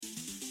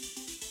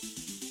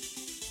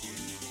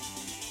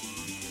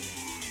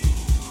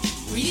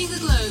Reading the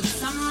Globe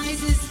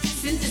summarizes,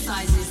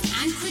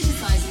 synthesizes, and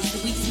criticizes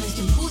the week's most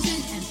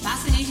important and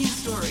fascinating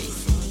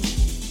stories.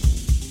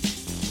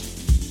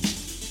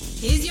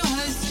 Here's your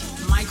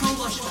host, Michael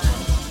Washburn.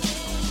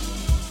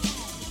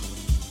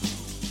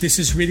 This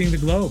is Reading the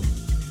Globe.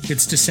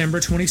 It's December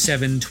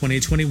 27,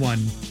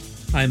 2021.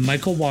 I'm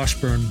Michael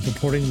Washburn,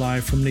 reporting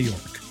live from New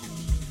York.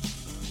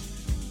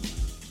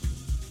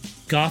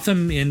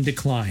 Gotham in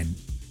decline.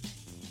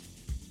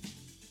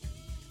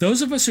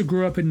 Those of us who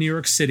grew up in New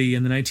York City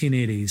in the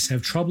 1980s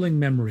have troubling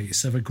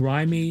memories of a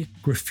grimy,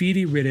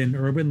 graffiti-ridden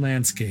urban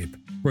landscape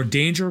where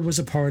danger was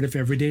a part of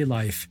everyday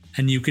life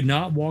and you could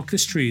not walk the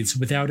streets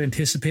without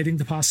anticipating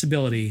the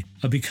possibility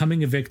of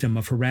becoming a victim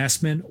of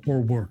harassment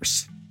or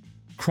worse.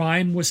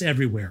 Crime was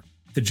everywhere.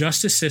 The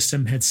justice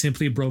system had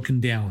simply broken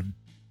down.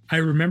 I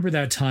remember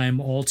that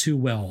time all too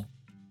well.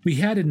 We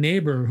had a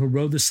neighbor who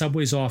rode the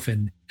subways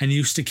often and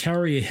used to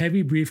carry a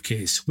heavy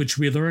briefcase, which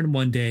we learned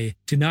one day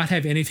did not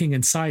have anything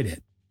inside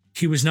it.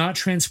 He was not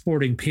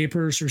transporting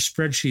papers or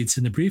spreadsheets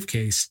in the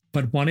briefcase,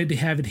 but wanted to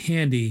have it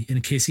handy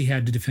in case he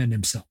had to defend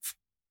himself.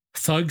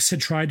 Thugs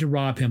had tried to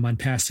rob him on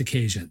past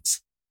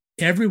occasions.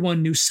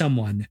 Everyone knew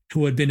someone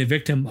who had been a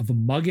victim of a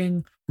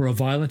mugging or a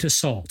violent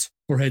assault,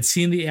 or had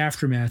seen the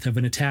aftermath of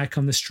an attack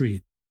on the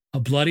street, a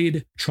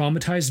bloodied,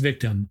 traumatized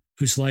victim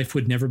whose life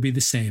would never be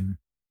the same.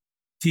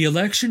 The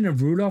election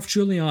of Rudolph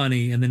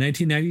Giuliani in the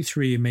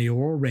 1993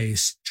 mayoral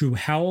race drew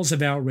howls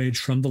of outrage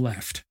from the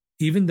left,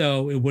 even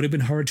though it would have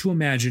been hard to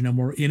imagine a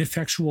more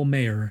ineffectual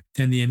mayor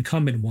than the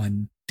incumbent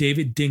one,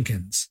 David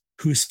Dinkins,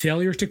 whose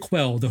failure to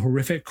quell the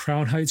horrific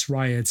Crown Heights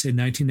riots in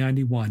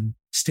 1991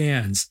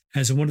 stands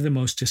as one of the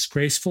most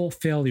disgraceful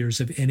failures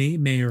of any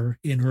mayor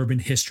in urban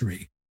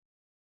history.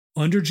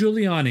 Under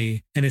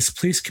Giuliani and his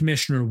police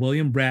commissioner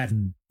William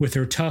Bratton, with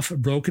their tough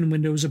broken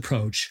windows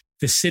approach,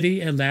 the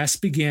city at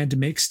last began to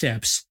make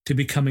steps to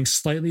becoming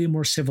slightly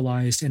more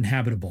civilized and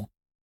habitable.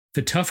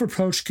 The tough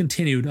approach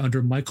continued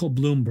under Michael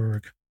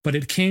Bloomberg, but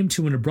it came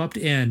to an abrupt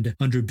end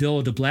under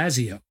Bill de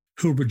Blasio,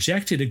 who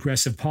rejected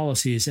aggressive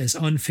policies as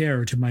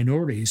unfair to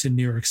minorities in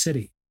New York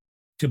City.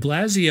 De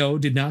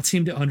Blasio did not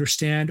seem to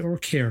understand or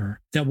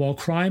care that while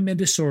crime and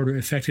disorder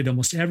affected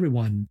almost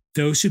everyone,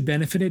 those who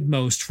benefited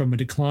most from a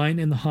decline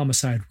in the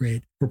homicide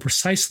rate were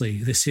precisely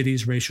the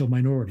city's racial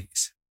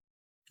minorities.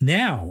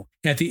 Now,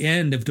 at the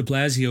end of de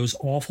Blasio's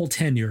awful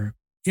tenure,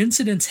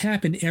 incidents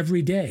happen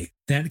every day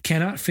that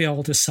cannot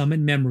fail to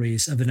summon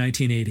memories of the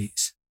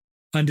 1980s.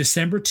 On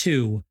December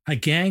 2, a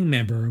gang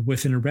member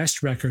with an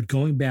arrest record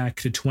going back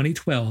to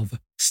 2012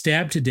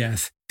 stabbed to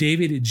death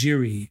David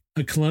Giri,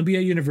 a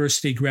Columbia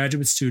University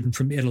graduate student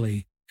from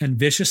Italy, and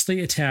viciously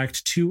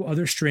attacked two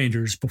other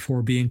strangers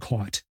before being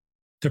caught.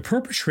 The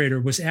perpetrator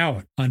was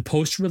out on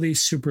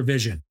post-release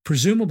supervision,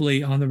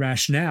 presumably on the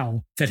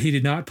rationale that he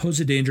did not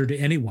pose a danger to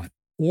anyone,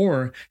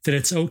 or that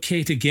it's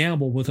okay to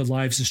gamble with the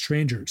lives of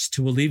strangers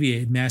to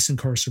alleviate mass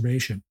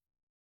incarceration.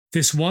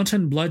 This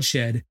wanton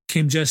bloodshed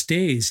came just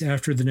days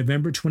after the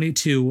November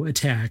 22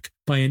 attack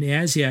by an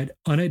as-yet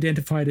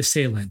unidentified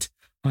assailant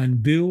on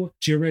Bu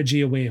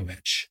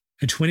Giragiewicz,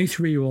 a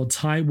 23-year-old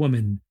Thai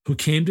woman who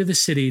came to the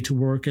city to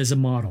work as a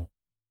model.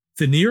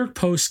 The New York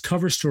Post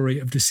cover story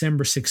of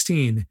December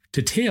 16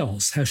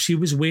 details how she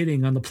was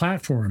waiting on the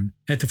platform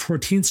at the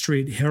 14th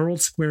Street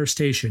Herald Square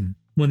station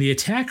when the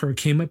attacker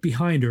came up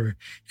behind her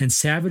and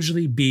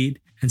savagely beat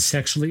and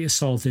sexually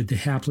assaulted the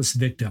hapless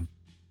victim.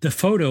 The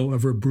photo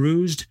of her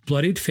bruised,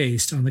 bloodied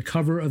face on the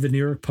cover of the New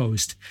York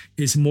Post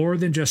is more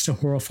than just a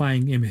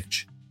horrifying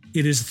image.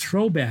 It is a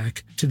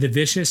throwback to the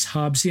vicious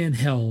Hobbesian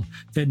hell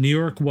that New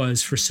York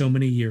was for so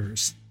many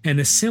years, and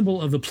a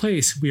symbol of the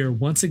place we are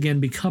once again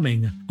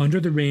becoming under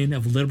the reign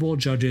of liberal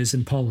judges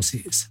and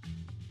policies.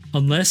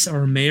 Unless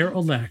our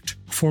mayor-elect,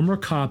 former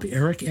cop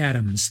Eric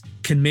Adams,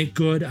 can make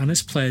good on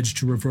his pledge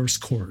to reverse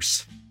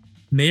course.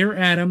 Mayor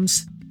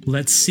Adams,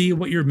 let's see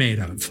what you're made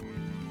of.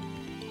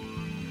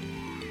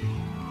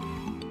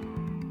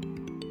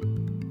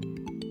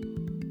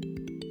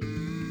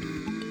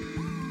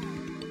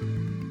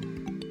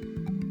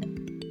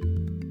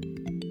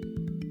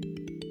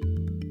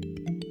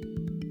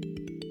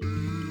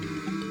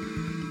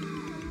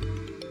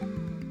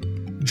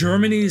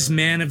 Germany's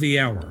Man of the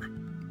Hour.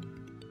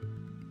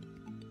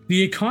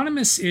 The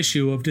Economist's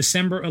issue of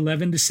December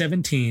 11 to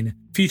 17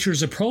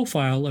 features a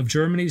profile of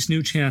Germany's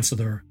new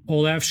chancellor,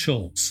 Olaf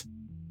Scholz.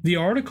 The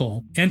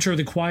article, Enter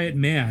the Quiet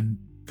Man,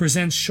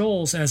 presents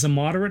Scholz as a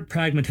moderate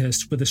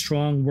pragmatist with a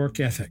strong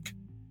work ethic.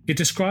 It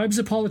describes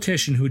a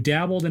politician who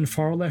dabbled in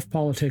far-left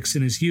politics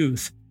in his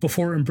youth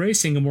before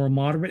embracing a more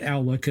moderate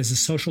outlook as a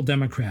social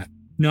democrat,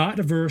 not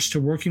averse to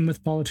working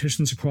with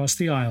politicians across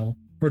the aisle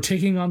or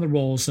taking on the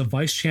roles of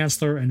vice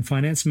chancellor and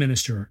finance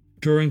minister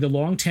during the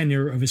long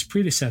tenure of his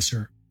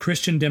predecessor,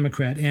 Christian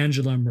Democrat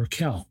Angela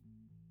Merkel.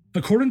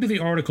 According to the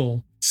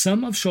article,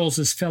 some of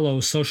Scholz's fellow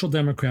social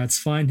democrats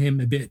find him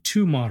a bit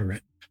too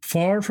moderate,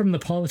 far from the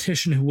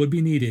politician who would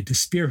be needed to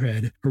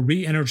spearhead a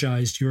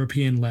re-energized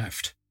European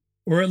left.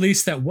 Or at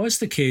least that was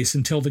the case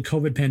until the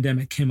COVID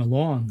pandemic came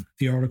along,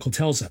 the article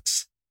tells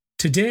us.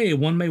 Today,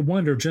 one may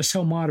wonder just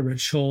how moderate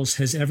Scholes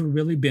has ever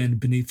really been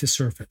beneath the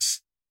surface.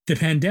 The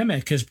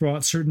pandemic has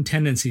brought certain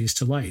tendencies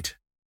to light.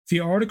 The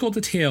article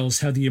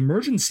details how the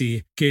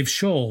emergency gave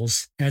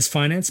Scholes, as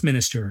finance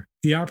minister,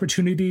 the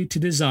opportunity to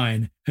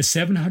design a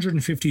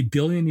 €750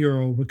 billion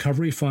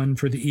recovery fund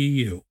for the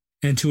EU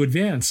and to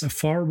advance a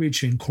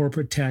far-reaching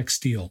corporate tax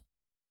deal.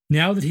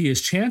 Now that he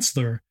is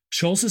chancellor,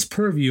 Scholz's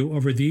purview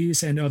over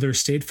these and other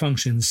state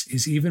functions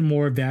is even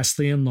more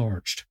vastly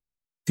enlarged.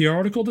 The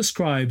article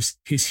describes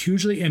his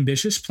hugely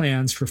ambitious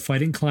plans for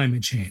fighting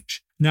climate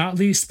change, not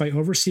least by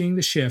overseeing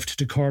the shift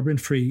to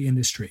carbon-free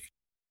industry.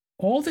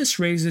 All this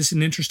raises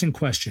an interesting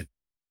question.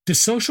 Do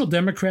social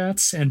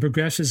democrats and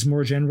progressives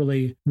more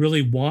generally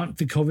really want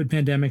the COVID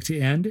pandemic to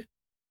end?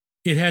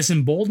 It has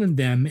emboldened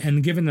them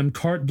and given them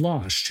carte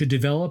blanche to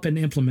develop and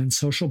implement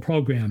social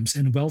programs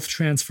and wealth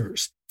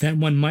transfers that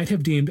one might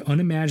have deemed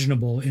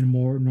unimaginable in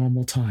more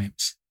normal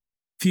times.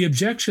 The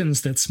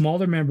objections that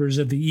smaller members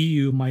of the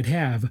EU might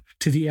have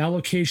to the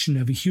allocation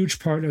of a huge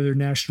part of their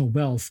national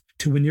wealth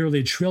to a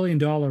nearly $1 trillion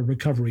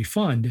recovery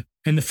fund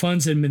and the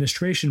fund's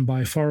administration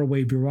by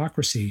faraway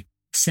bureaucracy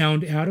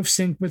sound out of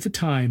sync with the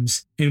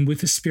times and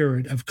with the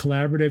spirit of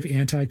collaborative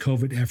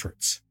anti-COVID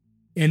efforts.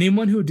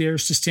 Anyone who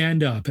dares to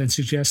stand up and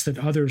suggest that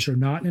others are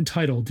not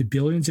entitled to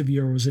billions of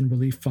euros in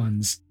relief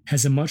funds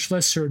has a much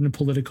less certain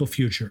political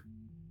future.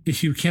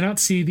 If you cannot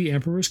see the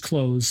emperor's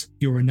clothes,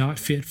 you are not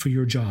fit for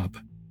your job.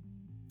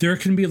 There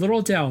can be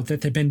little doubt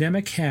that the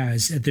pandemic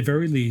has, at the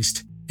very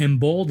least,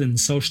 emboldened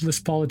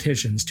socialist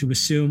politicians to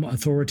assume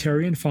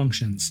authoritarian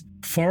functions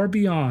far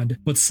beyond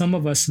what some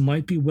of us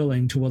might be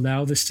willing to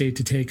allow the state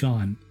to take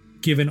on,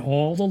 given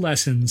all the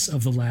lessons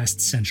of the last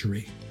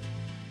century.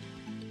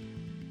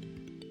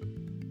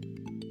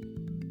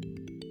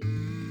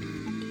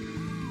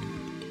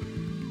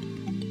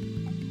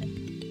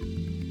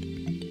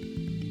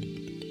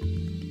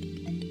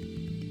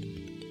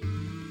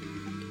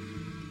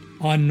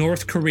 On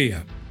North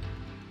Korea.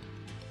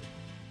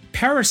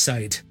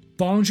 Parasite,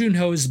 Bong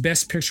Joon-ho's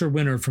Best Picture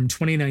winner from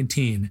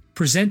 2019,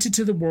 presented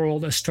to the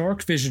world a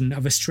stark vision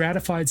of a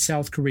stratified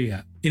South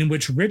Korea, in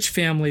which rich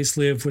families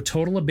live with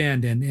total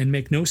abandon and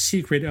make no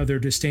secret of their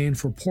disdain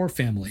for poor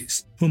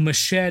families, who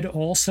must shed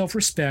all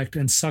self-respect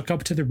and suck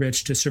up to the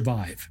rich to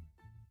survive.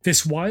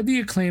 This widely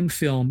acclaimed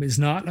film is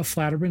not a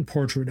flattering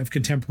portrait of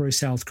contemporary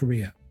South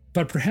Korea.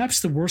 But perhaps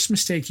the worst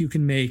mistake you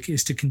can make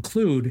is to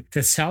conclude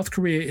that South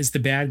Korea is the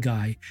bad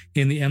guy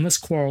in the endless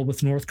quarrel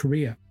with North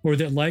Korea, or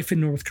that life in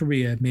North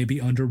Korea may be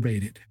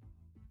underrated.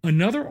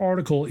 Another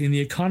article in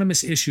The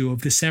Economist issue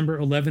of December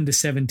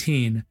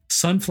 11-17,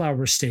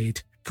 Sunflower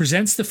State,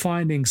 presents the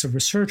findings of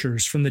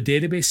researchers from the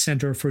Database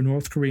Center for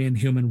North Korean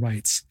Human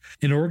Rights,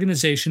 an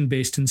organization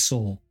based in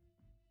Seoul.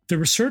 The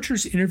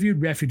researchers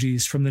interviewed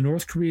refugees from the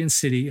North Korean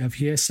city of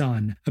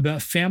Hyesan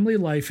about family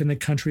life in the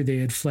country they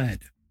had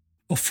fled.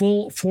 A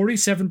full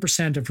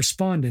 47% of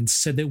respondents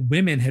said that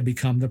women had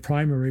become the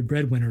primary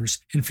breadwinners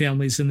in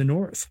families in the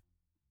North.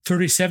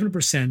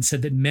 37%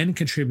 said that men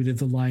contributed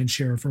the lion's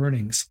share of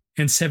earnings,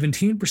 and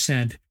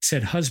 17%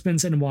 said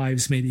husbands and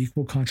wives made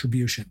equal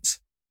contributions.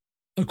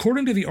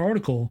 According to the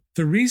article,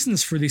 the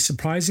reasons for these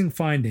surprising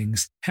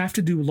findings have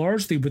to do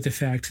largely with the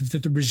fact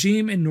that the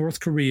regime in North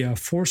Korea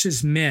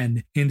forces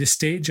men into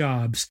state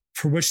jobs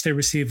for which they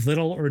receive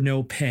little or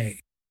no pay.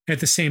 At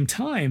the same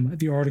time,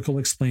 the article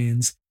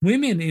explains,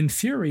 women in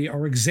theory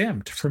are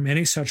exempt from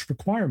any such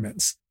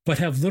requirements, but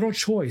have little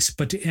choice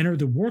but to enter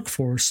the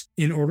workforce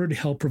in order to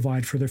help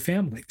provide for their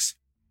families.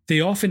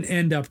 They often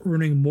end up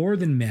earning more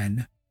than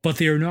men, but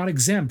they are not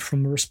exempt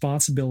from the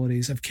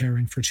responsibilities of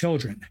caring for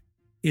children.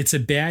 It's a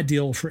bad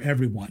deal for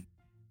everyone.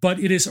 But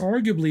it is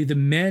arguably the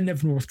men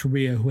of North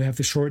Korea who have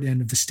the short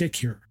end of the stick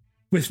here.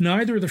 With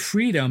neither the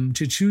freedom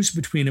to choose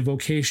between a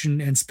vocation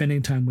and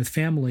spending time with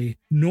family,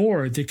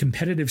 nor the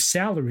competitive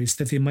salaries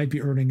that they might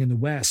be earning in the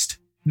West,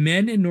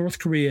 men in North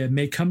Korea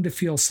may come to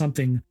feel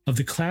something of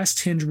the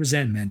class-tinged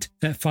resentment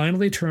that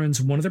finally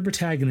turns one of the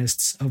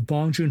protagonists of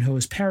Bong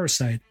Joon-ho's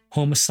Parasite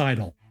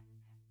homicidal.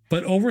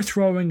 But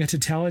overthrowing a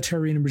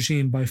totalitarian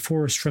regime by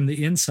force from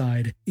the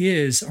inside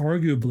is,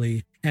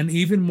 arguably, an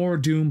even more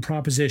doomed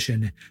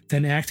proposition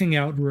than acting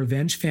out a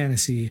revenge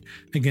fantasy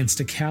against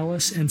a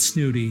callous and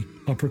snooty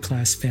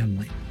upper-class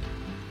family.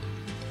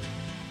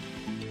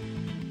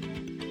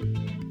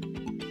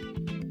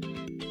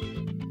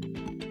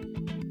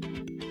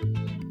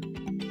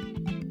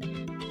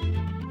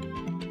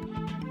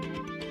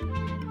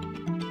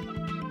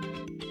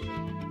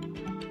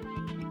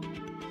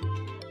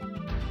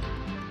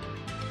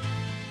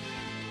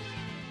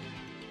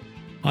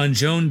 On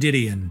Joan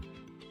Didion.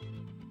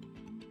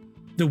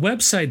 The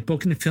website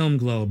Book and Film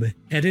Globe,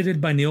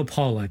 edited by Neil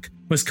Pollack,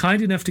 was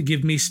kind enough to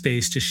give me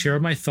space to share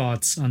my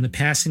thoughts on the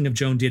passing of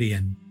Joan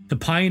Didion, the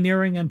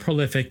pioneering and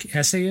prolific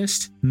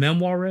essayist,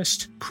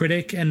 memoirist,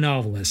 critic, and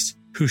novelist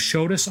who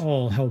showed us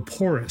all how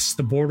porous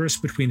the borders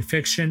between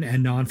fiction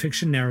and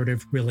nonfiction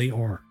narrative really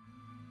are.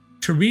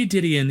 To read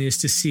Didion is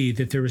to see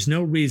that there is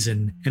no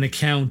reason an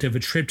account of a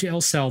trip to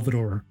El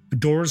Salvador, a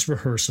Doors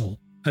rehearsal,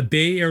 a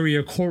Bay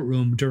Area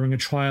courtroom during a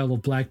trial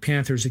of Black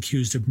Panthers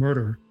accused of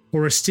murder,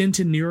 or a stint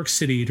in New York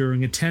City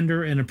during a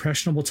tender and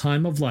impressionable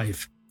time of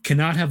life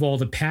cannot have all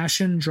the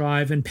passion,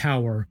 drive, and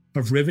power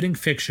of riveting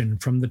fiction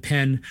from the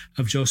pen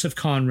of Joseph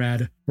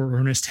Conrad or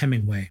Ernest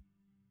Hemingway.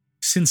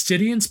 Since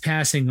Didion's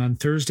passing on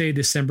Thursday,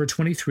 December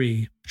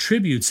 23,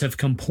 tributes have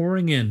come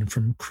pouring in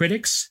from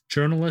critics,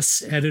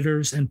 journalists,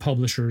 editors, and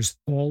publishers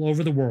all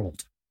over the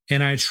world,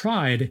 and I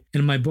tried,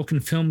 in my Book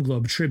and Film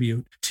Globe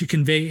tribute, to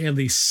convey at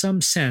least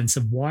some sense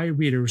of why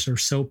readers are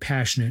so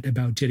passionate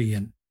about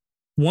Didion.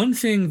 One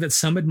thing that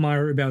some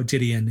admire about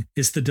Didion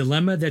is the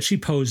dilemma that she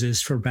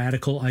poses for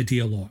radical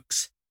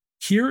ideologues.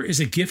 Here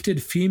is a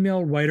gifted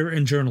female writer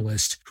and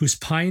journalist whose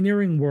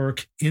pioneering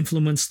work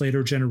influenced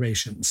later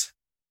generations.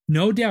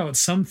 No doubt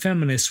some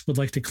feminists would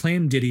like to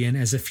claim Didion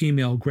as a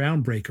female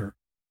groundbreaker.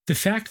 The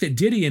fact that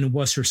Didion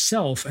was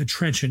herself a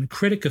trenchant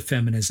critic of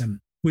feminism,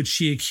 which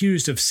she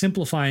accused of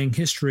simplifying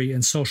history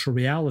and social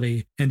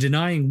reality and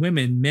denying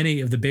women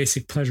many of the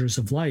basic pleasures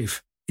of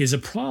life, is a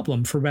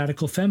problem for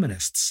radical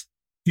feminists.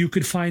 You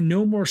could find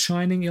no more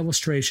shining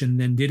illustration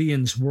than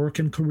Didion's work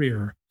and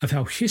career of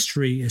how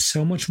history is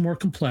so much more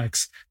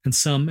complex than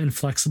some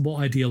inflexible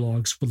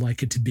ideologues would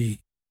like it to be.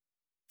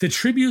 The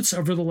tributes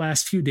over the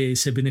last few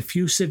days have been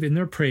effusive in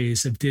their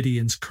praise of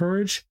Didion's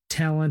courage,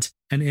 talent,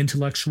 and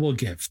intellectual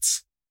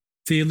gifts.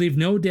 They leave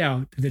no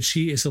doubt that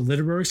she is a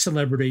literary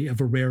celebrity of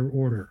a rare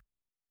order.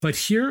 But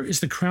here is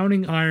the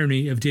crowning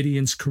irony of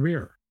Didion's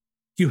career.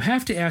 You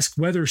have to ask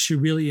whether she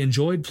really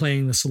enjoyed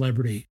playing the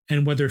celebrity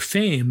and whether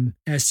fame,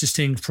 as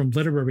distinct from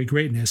literary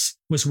greatness,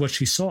 was what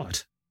she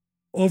sought.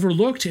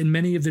 Overlooked in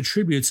many of the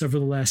tributes over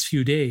the last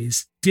few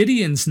days,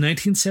 Didion's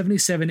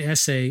 1977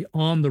 essay,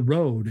 On the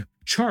Road,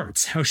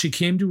 charts how she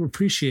came to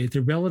appreciate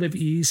the relative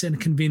ease and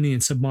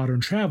convenience of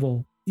modern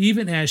travel,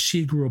 even as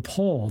she grew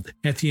appalled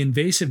at the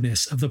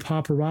invasiveness of the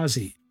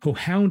paparazzi who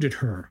hounded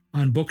her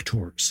on book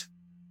tours.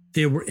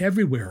 They were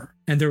everywhere,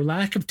 and their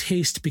lack of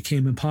taste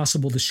became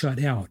impossible to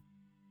shut out.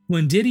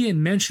 When Didion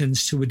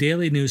mentions to a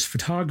Daily News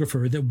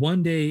photographer that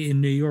one day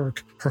in New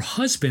York, her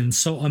husband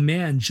saw a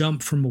man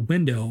jump from a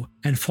window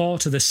and fall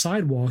to the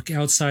sidewalk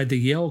outside the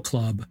Yale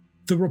Club,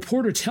 the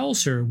reporter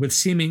tells her with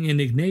seeming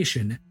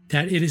indignation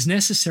that it is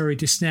necessary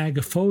to snag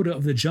a photo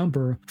of the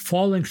jumper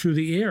falling through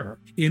the air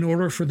in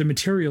order for the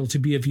material to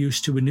be of use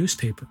to a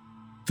newspaper.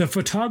 The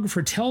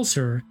photographer tells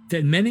her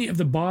that many of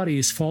the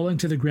bodies falling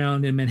to the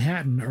ground in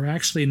Manhattan are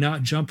actually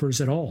not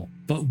jumpers at all,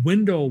 but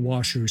window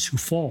washers who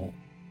fall.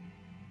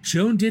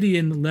 Joan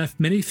Didion left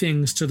many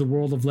things to the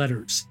world of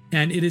letters,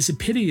 and it is a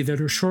pity that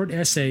her short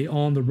essay,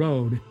 On the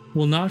Road,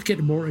 will not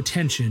get more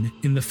attention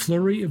in the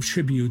flurry of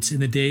tributes in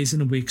the days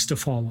and weeks to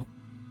follow.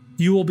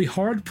 You will be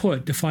hard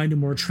put to find a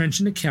more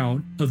trenchant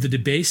account of the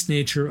debased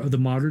nature of the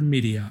modern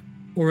media,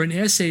 or an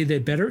essay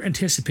that better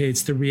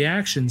anticipates the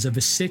reactions of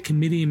a sick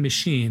media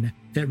machine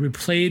that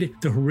replayed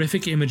the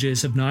horrific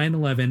images of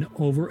 9/11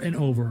 over and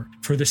over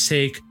for the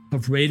sake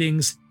of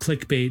ratings,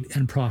 clickbait,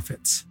 and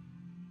profits.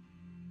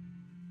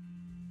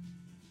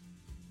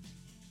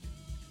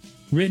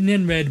 Written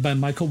and read by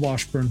Michael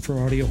Washburn for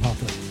Audio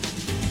Hopper.